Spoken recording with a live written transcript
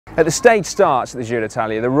At the stage starts at the Giro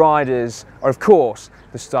d'Italia, the riders are of course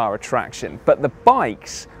the star attraction, but the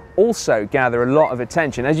bikes also gather a lot of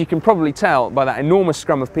attention, as you can probably tell by that enormous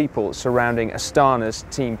scrum of people surrounding Astana's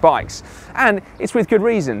team bikes. And it's with good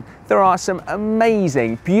reason. There are some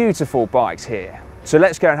amazing, beautiful bikes here. So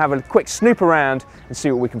let's go and have a quick snoop around and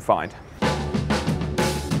see what we can find.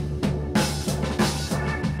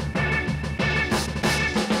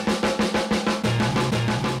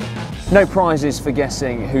 No prizes for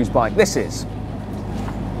guessing whose bike this is.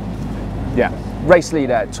 Yeah, race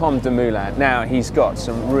leader Tom Dumoulin. Now he's got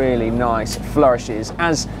some really nice flourishes.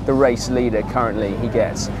 As the race leader currently, he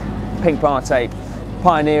gets pink bar tape.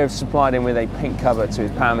 Pioneer have supplied him with a pink cover to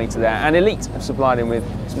his power meter there, and Elite have supplied him with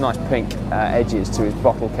some nice pink edges to his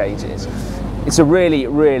bottle cages. It's a really,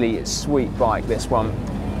 really sweet bike, this one.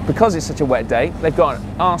 Because it's such a wet day, they've got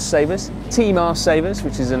arse savers, team arse savers,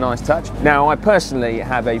 which is a nice touch. Now, I personally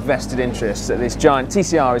have a vested interest that this giant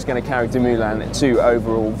TCR is going to carry Dumoulin to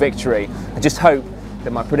overall victory. I just hope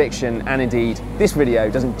that my prediction, and indeed this video,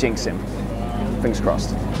 doesn't jinx him. Fingers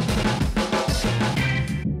crossed.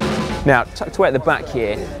 Now, tucked away at the back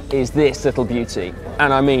here is this little beauty,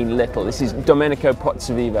 and I mean little. This is Domenico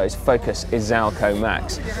Pozzavivo's Focus Isalco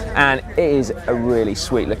Max, and it is a really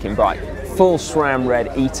sweet looking bike. Full SRAM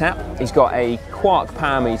red E-tap. He's got a quark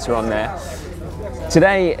power meter on there.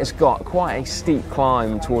 Today it's got quite a steep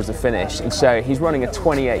climb towards the finish, and so he's running a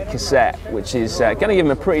 28 cassette, which is going to give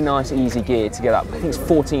him a pretty nice easy gear to get up. I think it's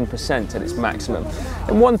 14% at its maximum.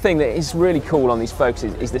 And one thing that is really cool on these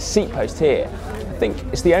Focuses is the seat post here. I think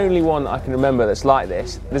it's the only one I can remember that's like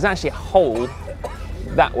this. There's actually a hole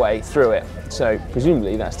that way through it, so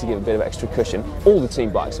presumably that's to give a bit of extra cushion. All the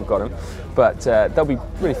team bikes have got them, but they'll be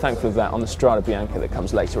really thankful of that on the Strade Bianche that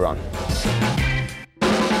comes later on.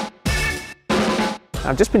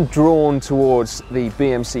 I've just been drawn towards the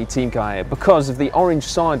BMC team car here because of the orange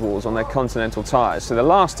sidewalls on their Continental tyres. So the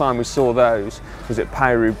last time we saw those was at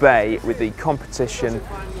Paris-Roubaix with the Competition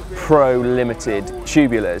Pro Limited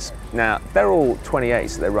tubulars. Now, they're all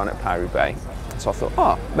 28s that they run at Paris-Roubaix. So I thought,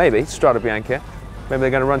 oh, maybe Strade Bianche, maybe they're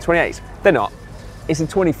going to run 28s. They're not. It's a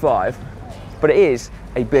 25, but it is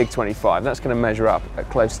a big 25. That's going to measure up at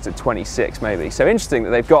close to 26 maybe. So interesting that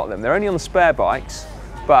they've got them. They're only on the spare bikes,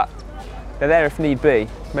 but they're there if need be.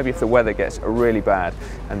 Maybe if the weather gets really bad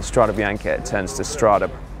and Strade Bianche turns to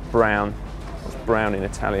Strade Brown. What's brown in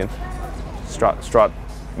Italian? Strade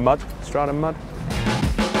mud? Strade mud?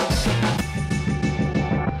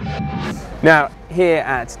 Now, here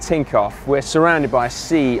at Tinkoff, we're surrounded by a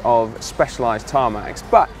sea of specialised tarmacs,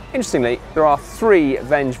 but interestingly, there are 3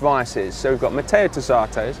 Venge Vices. So we've got Matteo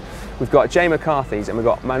Tozzato's, we've got Jay McCarthy's, and we've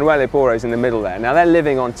got Manuele Boro's in the middle there. Now, they're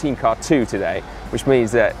living on Team Car 2 today, which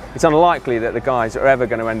means that it's unlikely that the guys are ever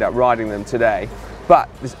going to end up riding them today. But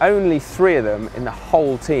there's only 3 of them in the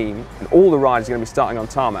whole team, and all the riders are going to be starting on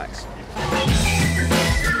tarmacs.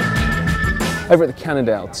 Over at the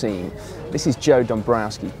Cannondale team, this is Joe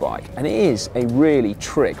Dombrowski's bike, and it is a really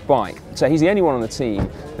trick bike. So he's the only one on the team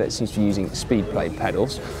that seems to be using speed plate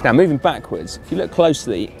pedals. Now, moving backwards, if you look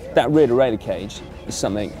closely, that rear derailleur cage is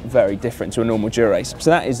something very different to a normal Giro race. So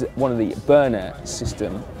that is one of the burner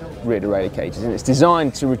system rear derailleur cages, and it's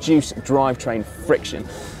designed to reduce drivetrain friction.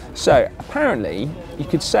 So apparently you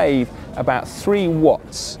could save about 3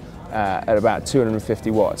 watts at about 250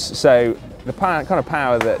 watts. So the kind of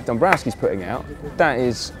power that Dombrowski's putting out, that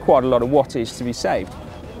is quite a lot of wattage to be saved.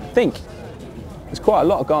 I think there's quite a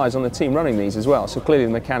lot of guys on the team running these as well, so clearly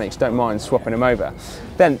the mechanics don't mind swapping them over.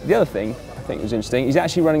 Then the other thing I think was interesting, he's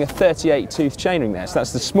actually running a 38 tooth chainring there, so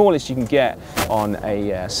that's the smallest you can get on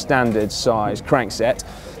a standard size crankset.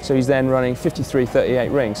 So he's then running 53 38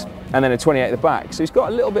 rings and then a 28 at the back. So he's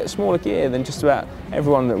got a little bit smaller gear than just about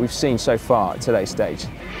everyone that we've seen so far at today's stage.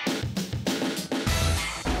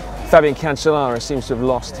 Fabian Cancellara seems to have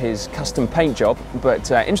lost his custom paint job, but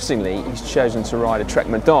interestingly, he's chosen to ride a Trek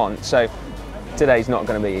Madon. So today's not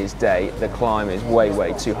going to be his day. The climb is way,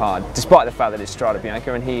 way too hard, despite the fact that it's Strade Bianche,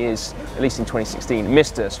 and he is, at least in 2016,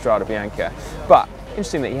 Mr. Strade Bianche. But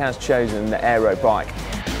interesting that he has chosen the aero bike.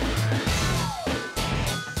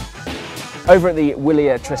 Over at the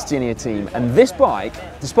Willia Tristinia team, and this bike,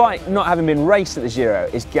 despite not having been raced at the Giro,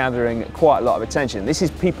 is gathering quite a lot of attention. This is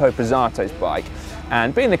Pippo Pozzato's bike,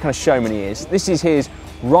 and being the kind of showman he is, this is his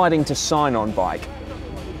riding to sign-on bike,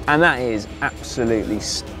 and that is absolutely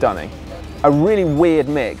stunning. A really weird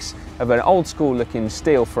mix of an old school looking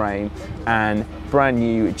steel frame and brand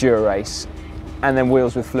new Dura-Race, and then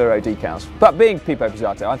wheels with fluoro decals. But being Pippo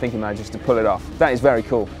Pozzato, I think he manages to pull it off. That is very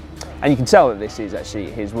cool. And you can tell that this is actually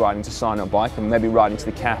his riding to sign-on bike, and maybe riding to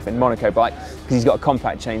the CAF in Monaco bike, because he's got a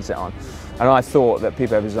compact chainset on. And I thought that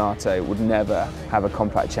Pipo Pozzato would never have a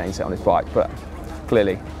compact chainset on his bike, but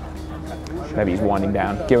clearly, maybe he's winding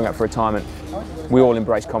down, gearing up for retirement. We all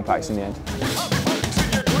embrace compacts in the end.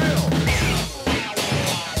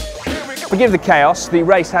 Forgive the chaos, the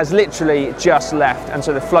race has literally just left, and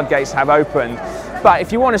so the floodgates have opened. But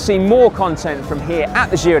if you want to see more content from here at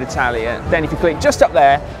the Giro d'Italia, then if you click just up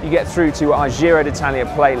there, you get through to our Giro d'Italia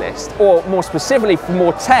playlist. Or more specifically, for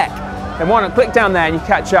more tech, then why not click down there and you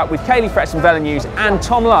catch up with Kaylee Fretz from Velo News and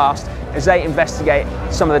Tom Last as they investigate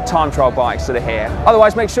some of the time trial bikes that are here.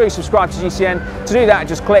 Otherwise, make sure you subscribe to GCN. To do that,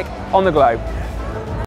 just click on the globe.